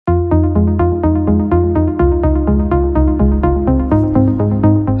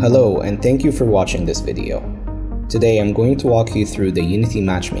and thank you for watching this video. Today I'm going to walk you through the Unity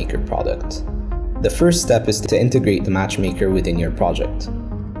Matchmaker product. The first step is to integrate the Matchmaker within your project.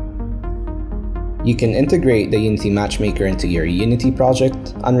 You can integrate the Unity Matchmaker into your Unity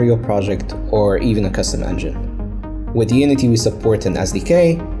project, Unreal project, or even a custom engine. With Unity we support an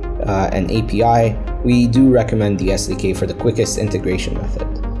SDK, an API. We do recommend the SDK for the quickest integration method.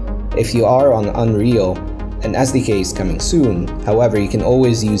 If you are on Unreal, an SDK is coming soon. However, you can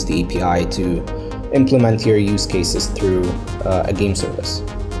always use the API to implement your use cases through a game service.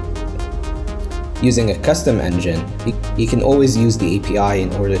 Using a custom engine, you can always use the API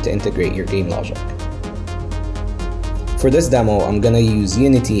in order to integrate your game logic. For this demo, I'm going to use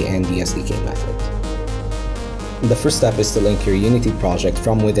Unity and the SDK method. The first step is to link your Unity project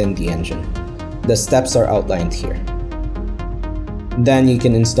from within the engine. The steps are outlined here. Then you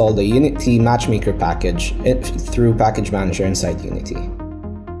can install the Unity Matchmaker package through Package Manager inside Unity.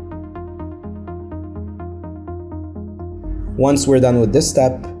 Once we're done with this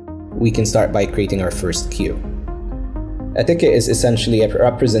step, we can start by creating our first queue. A ticket is essentially a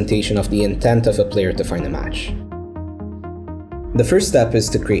representation of the intent of a player to find a match. The first step is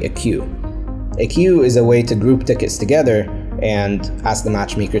to create a queue. A queue is a way to group tickets together and ask the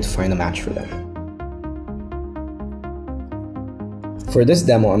matchmaker to find a match for them. For this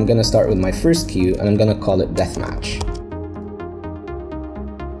demo, I'm going to start with my first queue and I'm going to call it Deathmatch.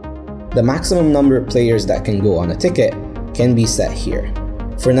 The maximum number of players that can go on a ticket can be set here.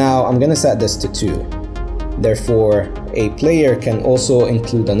 For now, I'm going to set this to 2. Therefore, a player can also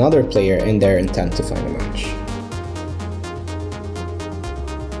include another player in their intent to find a match.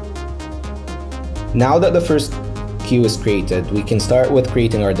 Now that the first queue is created, we can start with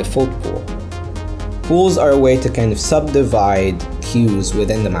creating our default pool. Pools are a way to kind of subdivide queues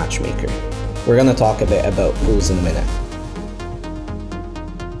within the matchmaker. We're going to talk a bit about pools in a minute.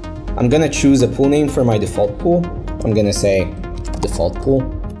 I'm going to choose a pool name for my default pool. I'm going to say default pool.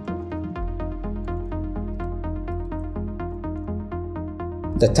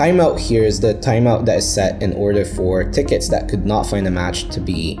 The timeout here is the timeout that is set in order for tickets that could not find a match to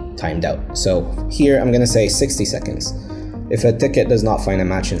be timed out. So here I'm going to say 60 seconds. If a ticket does not find a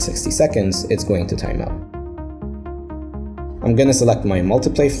match in 60 seconds, it's going to time out. I'm going to select my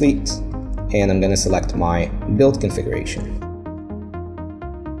Multiplay fleet, and I'm going to select my build configuration.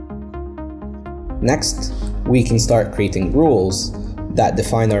 Next, we can start creating rules that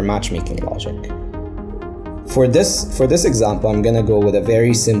define our matchmaking logic. For this example, I'm going to go with a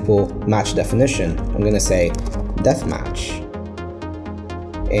very simple match definition. I'm going to say deathmatch.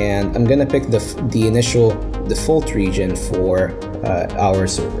 And I'm going to pick the initial default region for our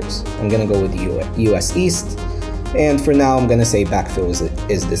servers. I'm going to go with US East, and for now I'm going to say backfill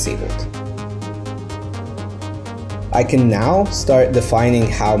is disabled. I can now start defining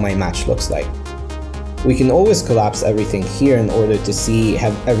how my match looks like. We can always collapse everything here in order to see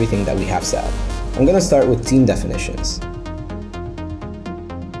everything that we have set up. I'm going to start with team definitions.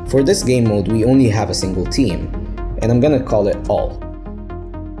 For this game mode, we only have a single team, and I'm going to call it all.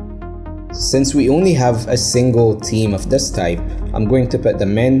 Since we only have a single team of this type, I'm going to put the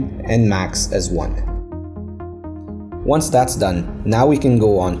min and max as 1. Once that's done, now we can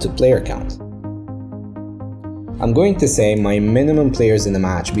go on to player count. I'm going to say my minimum players in the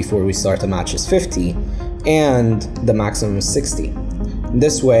match before we start a match is 50, and the maximum is 60.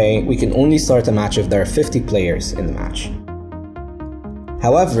 This way, we can only start a match if there are 50 players in the match.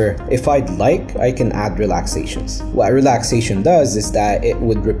 However, if I'd like, I can add relaxations. What a relaxation does is that it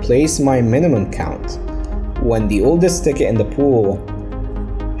would replace my minimum count when the oldest ticket in the pool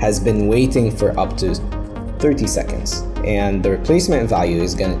has been waiting for up to 30 seconds, and the replacement value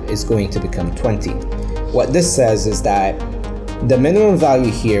is going to become 20. What this says is that the minimum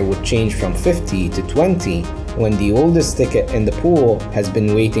value here would change from 50 to 20 when the oldest ticket in the pool has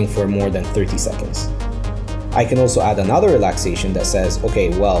been waiting for more than 30 seconds. I can also add another relaxation that says, okay,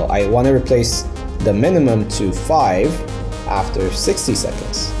 well, I want to replace the minimum to 5 after 60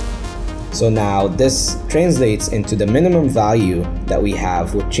 seconds. So now this translates into the minimum value that we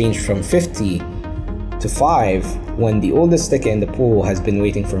have would change from 50 to 5 when the oldest ticket in the pool has been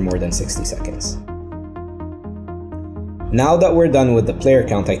waiting for more than 60 seconds. Now that we're done with the player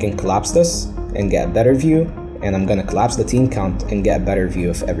count, I can collapse this and get a better view, and I'm going to collapse the team count and get a better view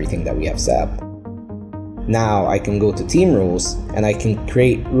of everything that we have set up. Now I can go to team rules and I can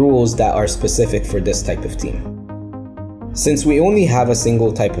create rules that are specific for this type of team. Since we only have a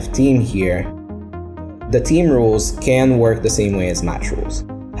single type of team here, the team rules can work the same way as match rules.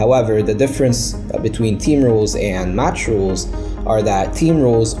 However, the difference between team rules and match rules are that team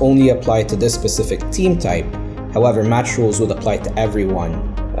rules only apply to this specific team type. However, match rules would apply to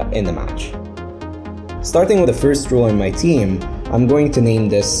everyone in the match. Starting with the first rule in my team, I'm going to name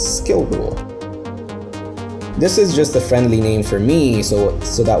this skill rule. This is just a friendly name for me so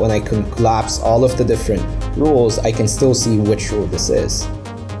that when I can collapse all of the different rules, I can still see which rule this is.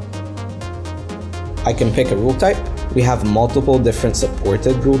 I can pick a rule type. We have multiple different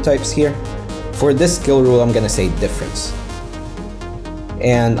supported rule types here. For this skill rule, I'm going to say difference.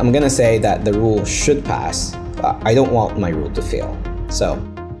 And I'm going to say that the rule should pass. I don't want my rule to fail. So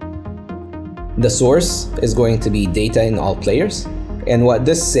the source is going to be data in all players. And what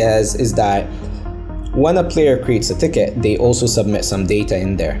this says is that when a player creates a ticket, they also submit some data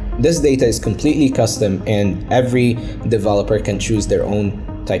in there. This data is completely custom and every developer can choose their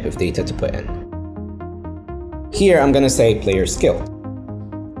own type of data to put in. Here, I'm going to say player skill.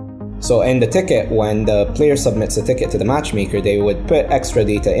 So in the ticket, when the player submits a ticket to the matchmaker, they would put extra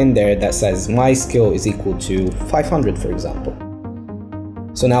data in there that says my skill is equal to 500, for example.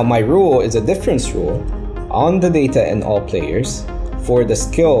 So now my rule is a difference rule on the data in all players for the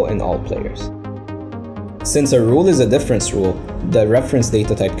skill in all players. Since a rule is a difference rule, the reference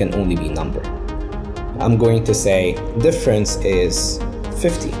data type can only be number. I'm going to say difference is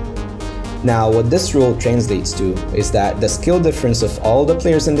 50. Now, what this rule translates to is that the skill difference of all the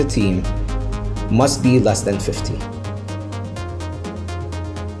players in the team must be less than 50.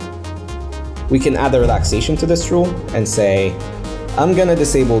 We can add a relaxation to this rule and say, I'm gonna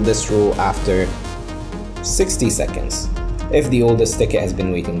disable this rule after 60 seconds if the oldest ticket has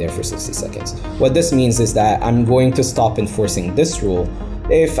been waiting there for 60 seconds. What this means is that I'm going to stop enforcing this rule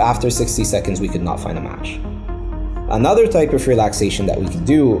if after 60 seconds we could not find a match. Another type of relaxation that we can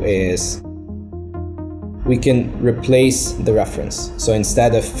do is we can replace the reference. So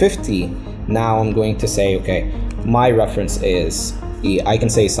instead of 50, now I'm going to say, okay, my reference is, I can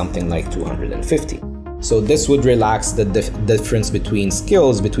say something like 250. So this would relax the difference between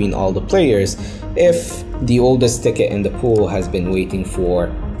skills between all the players if the oldest ticket in the pool has been waiting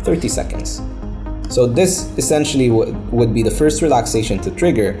for 30 seconds. So this essentially would be the first relaxation to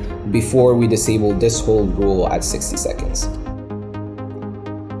trigger before we disable this whole rule at 60 seconds.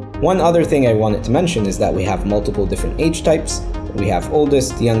 One other thing I wanted to mention is that we have multiple different age types. We have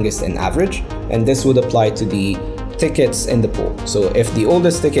oldest, youngest, and average, and this would apply to the tickets in the pool. So if the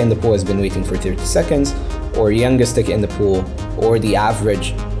oldest ticket in the pool has been waiting for 30 seconds, or youngest ticket in the pool, or the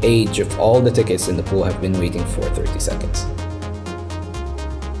average age of all the tickets in the pool have been waiting for 30 seconds.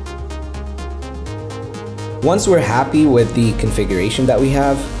 Once we're happy with the configuration that we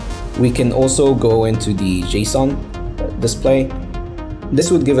have, we can also go into the Json display. This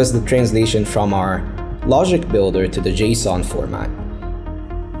would give us the translation from our logic builder to the JSON format.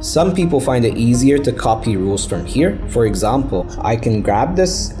 Some people find it easier to copy rules from here. For example, I can grab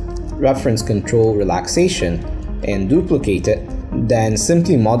this reference control relaxation and duplicate it, then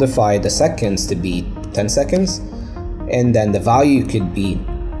simply modify the seconds to be 10 seconds, and then the value could be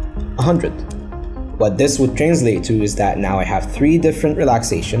 100. What this would translate to is that now I have 3 different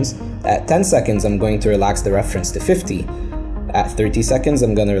relaxations. At 10 seconds, I'm going to relax the reference to 50. At 30 seconds,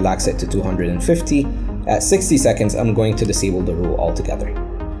 I'm going to relax it to 250. At 60 seconds, I'm going to disable the rule altogether.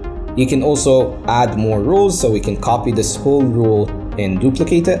 You can also add more rules, so we can copy this whole rule and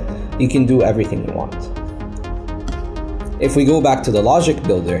duplicate it. You can do everything you want. If we go back to the logic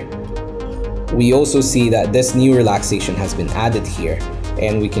builder, we also see that this new relaxation has been added here,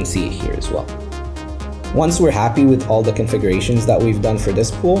 and we can see it here as well. Once we're happy with all the configurations that we've done for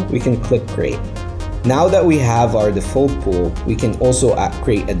this pool, we can click create. Now that we have our default pool, we can also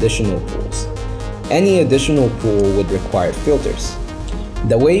create additional pools. Any additional pool would require filters.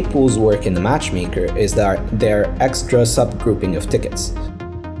 The way pools work in the matchmaker is that they're extra subgrouping of tickets.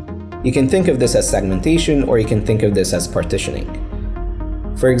 You can think of this as segmentation, or you can think of this as partitioning.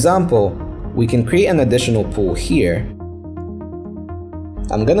 For example, we can create an additional pool here.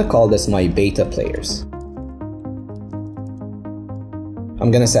 I'm gonna call this my beta players. I'm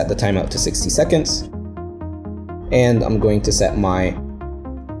gonna set the timeout to 60 seconds, and I'm going to set I'm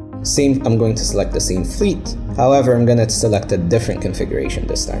going to select the same fleet. However, I'm gonna select a different configuration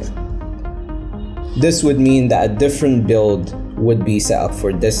this time. This would mean that a different build would be set up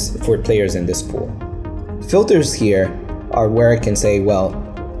for players in this pool. Filters here are where I can say, well,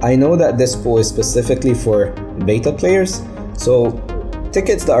 I know that this pool is specifically for beta players, so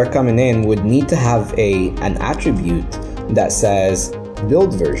tickets that are coming in would need to have an attribute that says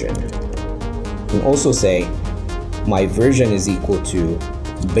build version. You can also say my version is equal to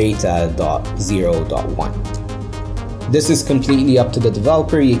beta.0.1. This is completely up to the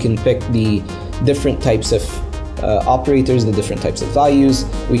developer. You can pick the different types of operators, the different types of values.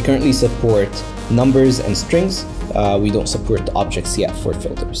 We currently support numbers and strings. We don't support objects yet for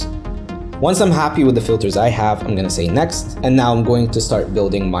filters. Once I'm happy with the filters I have, I'm going to say next, and now I'm going to start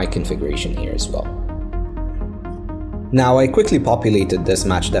building my configuration here as well. Now I quickly populated this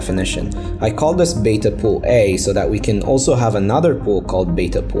match definition. I called this beta pool A so that we can also have another pool called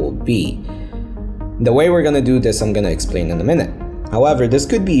beta pool B. The way we're going to do this I'm going to explain in a minute. However, this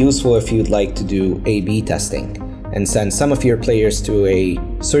could be useful if you'd like to do A/B testing and send some of your players to a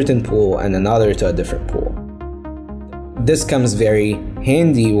certain pool and another to a different pool. This comes very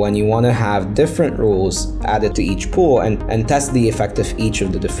handy when you want to have different rules added to each pool and test the effect of each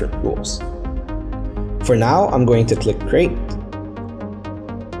of the different rules. For now, I'm going to click Create.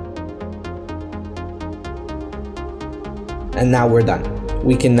 And now we're done.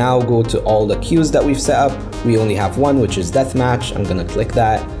 We can now go to all the queues that we've set up. We only have one, which is Deathmatch. I'm going to click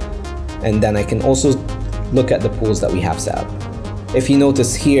that. And then I can also look at the pools that we have set up. If you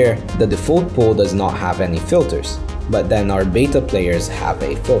notice here, the default pool does not have any filters, but then our beta players have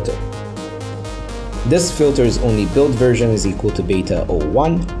a filter. This filter's only build version is equal to beta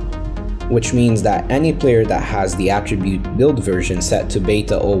 01, which means that any player that has the attribute build version set to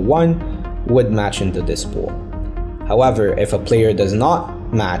beta 01 would match into this pool. However, if a player does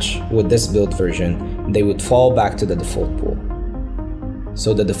not match with this build version, they would fall back to the default pool.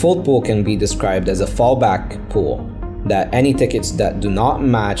 So the default pool can be described as a fallback pool, that any tickets that do not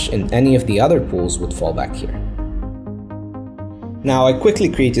match in any of the other pools would fall back here. Now I quickly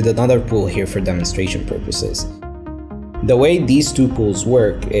created another pool here for demonstration purposes. The way these two pools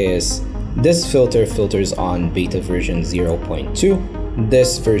work is this filter filters on beta version 0.2,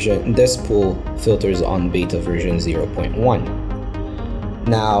 this pool filters on beta version 0.1.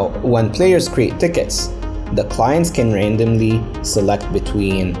 Now when players create tickets, the clients can randomly select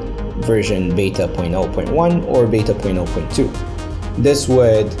between version beta 0.0.1 or beta 0.0.2. This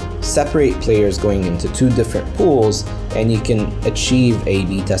would separate players going into two different pools, and you can achieve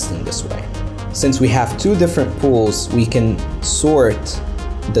A/B testing this way. Since we have two different pools, we can sort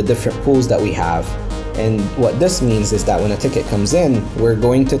the different pools that we have, and what this means is that when a ticket comes in, we're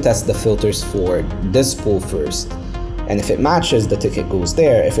going to test the filters for this pool first, and if it matches, the ticket goes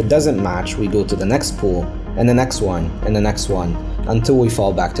there. If it doesn't match, we go to the next pool, and the next one, and the next one, until we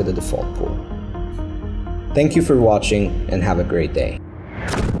fall back to the default pool. Thank you for watching and have a great day.